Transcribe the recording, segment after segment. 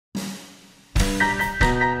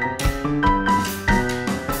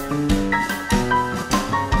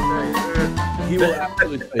He will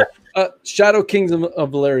absolutely play. Shadow Kingdoms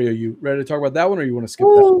of Valeria. You ready to talk about that one, or you want to skip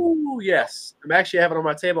that? Oh, yes. I'm actually having it on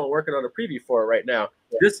my table and working on a preview for it right now.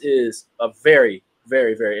 This is a very,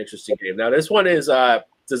 very, very interesting game. Now, this one is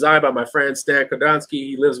designed by my friend Stan Kordonskiy.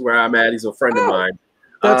 He lives where I'm at. He's a friend of mine.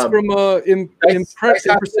 That's from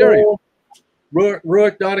Impresario.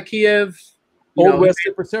 Rurik Dodakiev. Old West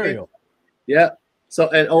Impresario. Yeah. So,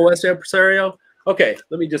 and Old West Impresario. Okay,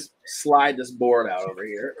 let me just slide this board out over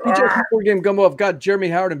here. For Game Gumbo, I've got Jeremy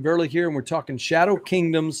Howard and Verla here, and we're talking Shadow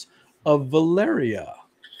Kingdoms of Valeria.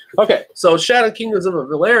 Okay, so Shadow Kingdoms of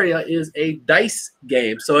Valeria is a dice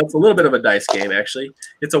game. So it's a little bit of a dice game, actually.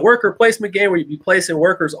 It's a worker placement game where you'd be placing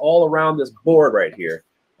workers all around this board right here.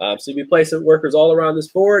 So you'd be placing workers all around this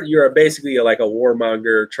board. You're basically like a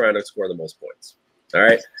warmonger trying to score the most points. All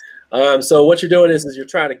right. So what you're doing is you're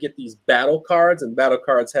trying to get these battle cards, and battle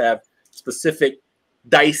cards have specific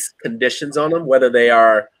dice conditions on them, whether they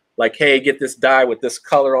are like, hey, get this die with this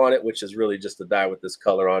color on it, which is really just a die with this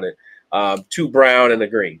color on it, 2 brown and a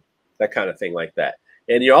green, that kind of thing like that.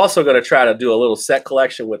 And you're also going to try to do a little set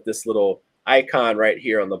collection with this little icon right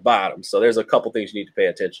here on the bottom. So there's a couple things you need to pay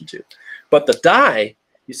attention to. But the die,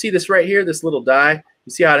 you see this right here, this little die,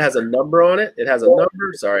 you see how it has a number on it? It has a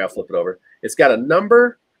number. Sorry, I'll flip it over. It's got a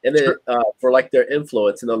number. And then for like their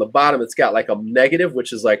influence, and on the bottom it's got like a negative,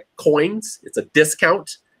 which is like coins. It's a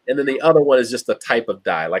discount, and then the other one is just a type of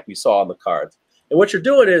die, like we saw on the cards. And what you're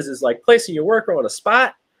doing is like placing your worker on a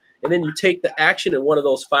spot, and then you take the action in one of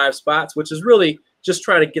those 5 spots, which is really just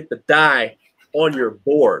trying to get the die on your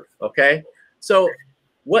board. Okay, so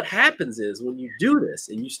what happens is when you do this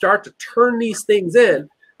and you start to turn these things in,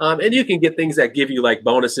 and you can get things that give you like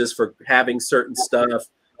bonuses for having certain stuff.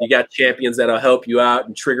 You got champions that'll help you out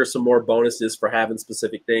and trigger some more bonuses for having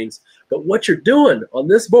specific things. But what you're doing on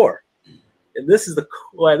this board, and this is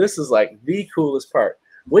like the coolest part.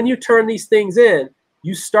 When you turn these things in,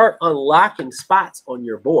 you start unlocking spots on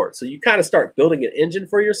your board. So you kind of start building an engine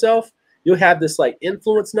for yourself. You'll have this like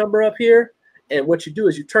influence number up here. And what you do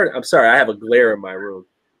is you turn it. I'm sorry, I have a glare in my room.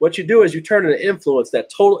 What you do is you turn in an influence that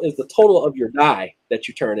is the total of your die that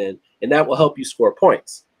you turn in, and that will help you score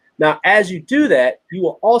points. Now, as you do that, you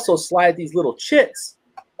will also slide these little chits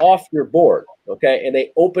off your board, okay? And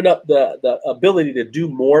they open up the ability to do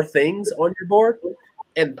more things on your board.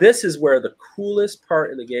 And this is where the coolest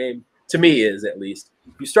part in the game, to me is at least,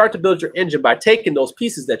 you start to build your engine by taking those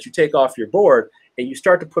pieces that you take off your board and you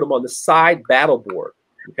start to put them on the side battle board,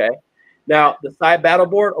 okay? Now, the side battle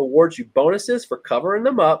board awards you bonuses for covering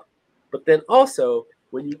them up, but then also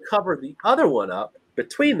when you cover the other one up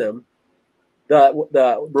between them,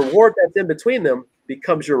 the reward that's in between them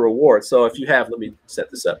becomes your reward. So if you have, let me set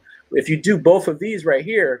this up. If you do both of these right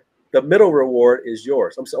here, the middle reward is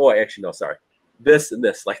yours. Actually, no, sorry. This and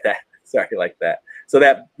this, like that. Sorry, like that. So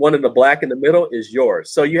that one in the black in the middle is yours.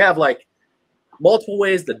 So you have like multiple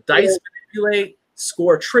ways to dice manipulate,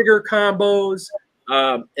 score trigger combos,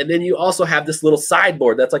 and then you also have this little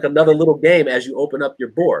sideboard. That's like another little game as you open up your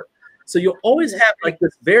board. So you'll always have like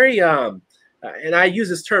this very, and I use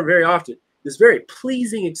this term very often, this very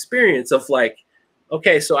pleasing experience of like,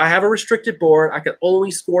 okay, so I have a restricted board. I can only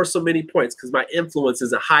score so many points because my influence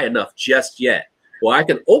isn't high enough just yet. Well, I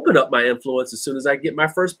can open up my influence as soon as I get my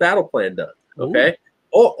first battle plan done, okay?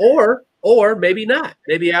 Or maybe not.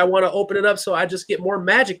 Maybe I want to open it up so I just get more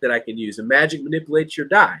magic that I can use, and magic manipulates your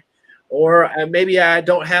die. Or maybe I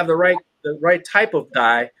don't have the right type of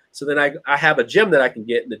die, so then I have a gem that I can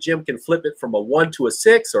get, and the gem can flip it from a 1 to a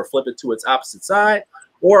 6 or flip it to its opposite side,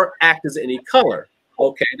 or act as any color.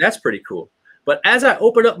 Okay, that's pretty cool. But as I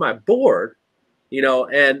open up my board, you know,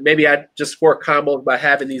 and maybe I just score combos by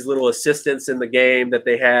having these little assistants in the game that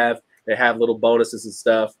they have little bonuses and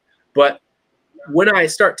stuff. But when I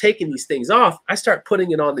start taking these things off, I start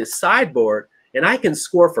putting it on this sideboard, and I can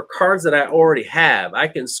score for cards that I already have. I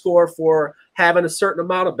can score for having a certain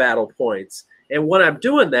amount of battle points. And when I'm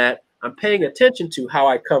doing that, I'm paying attention to how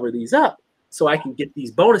I cover these up, so I can get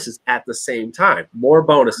these bonuses at the same time. More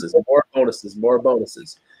bonuses, more bonuses, more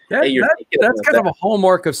bonuses. That's kind of a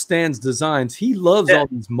hallmark of Stan's designs. He loves all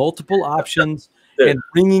these multiple options and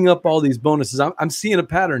bringing up all these bonuses. I'm seeing a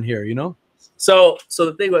pattern here, you know? So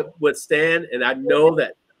the thing with Stan, and I know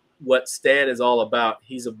that what Stan is all about,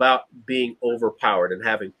 he's about being overpowered and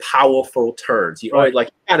having powerful turns. He always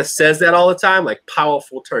kind of says that all the time, like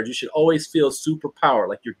powerful turns. You should always feel super powered,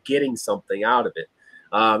 like you're getting something out of it.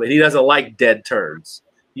 And he doesn't like dead turns.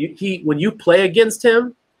 When you play against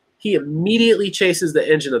him, he immediately chases the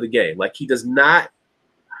engine of the game. Like he does not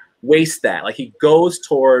waste that. Like he goes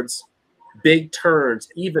towards big turns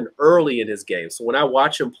even early in his game. So when I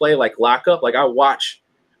watch him play like lockup, like I watch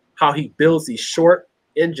how he builds these short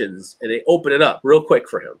engines and they open it up real quick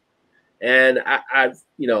for him. And I've,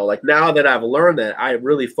 you know, like now that I've learned that, I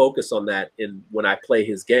really focus on that when I play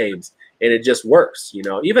his games, and it just works. You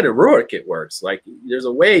know, even in Rurik it works. Like there's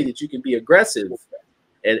a way that you can be aggressive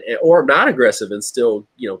and or not aggressive and still,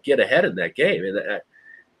 you know, get ahead in that game. And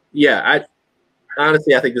I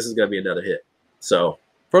honestly, I think this is going to be another hit. So,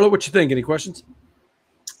 Furlow, what you think? Any questions?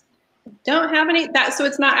 Don't have any. So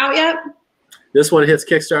it's not out yet? This one hits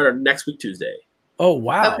Kickstarter next week, Tuesday. Oh,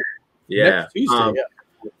 wow. Okay. Yeah. Next Tuesday, yeah.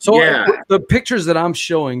 So the pictures that I'm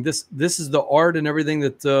showing, this is the art and everything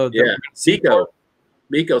that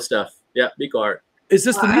Mico stuff. Yeah, Mico art. Is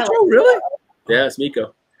this the Mico, really? Yeah, it's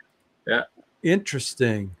Mico. Yeah.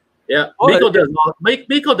 Interesting. Yeah.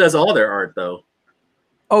 Mico does all their art though.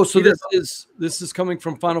 Oh, so this is coming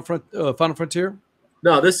from Final Frontier?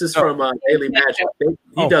 No, this is from Daily Magic.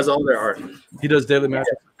 He does all their art. He does Daily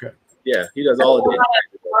Magic. Okay. Yeah, he does all of it.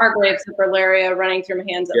 Margraves of Valeria running through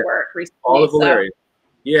my hands at work recently. All of Valeria.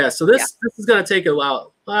 Yeah, so this is going to take a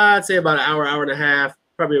while. I'd say about an hour, hour and a half,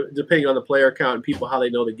 probably depending on the player count and people how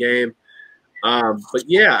they know the game. But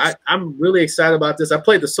yeah, I'm really excited about this. I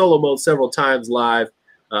played the solo mode several times live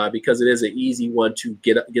because it is an easy one to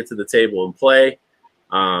get to the table and play.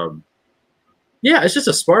 Yeah, it's just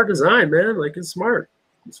a smart design, man. Like it's smart.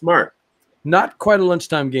 It's smart. Not quite a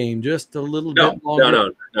lunchtime game, just a little bit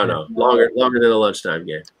longer. No. Longer than a lunchtime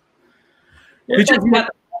game. Yeah. Did you got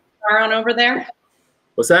the Sauron over there?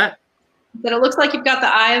 What's that? But it looks like you've got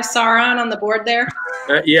the Eye of Sauron on the board there.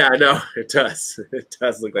 Yeah, I know. It does. It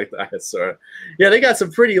does look like the Eye of Sauron. Yeah, they got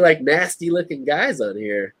some pretty like nasty looking guys on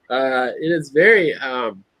here. It is very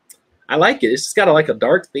I like it. It's just got a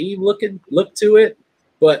dark theme look to it.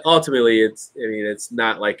 But ultimately it's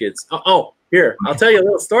not like it's here, I'll tell you a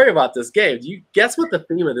little story about this game. Do you guess what the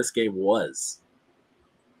theme of this game was?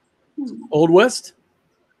 Old West?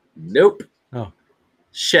 Nope. Oh.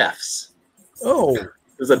 Chefs. Oh. It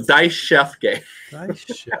was a dice chef game. Dice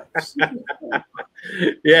chefs.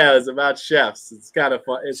 Yeah, it was about chefs. It's kind of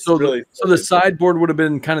fun. It's really so the sideboard would have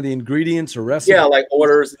been kind of the ingredients or recipes. Yeah, like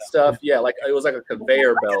orders and stuff. Yeah, like it was like a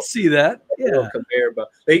conveyor belt. I can see that. Yeah, conveyor belt.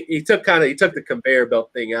 He took the conveyor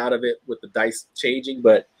belt thing out of it with the dice changing,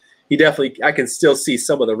 but he definitely, I can still see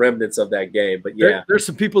some of the remnants of that game. But yeah, there's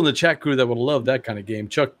some people in the chat crew that would have loved that kind of game.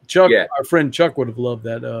 Chuck, our friend Chuck would have loved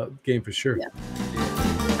that game for sure. Yeah.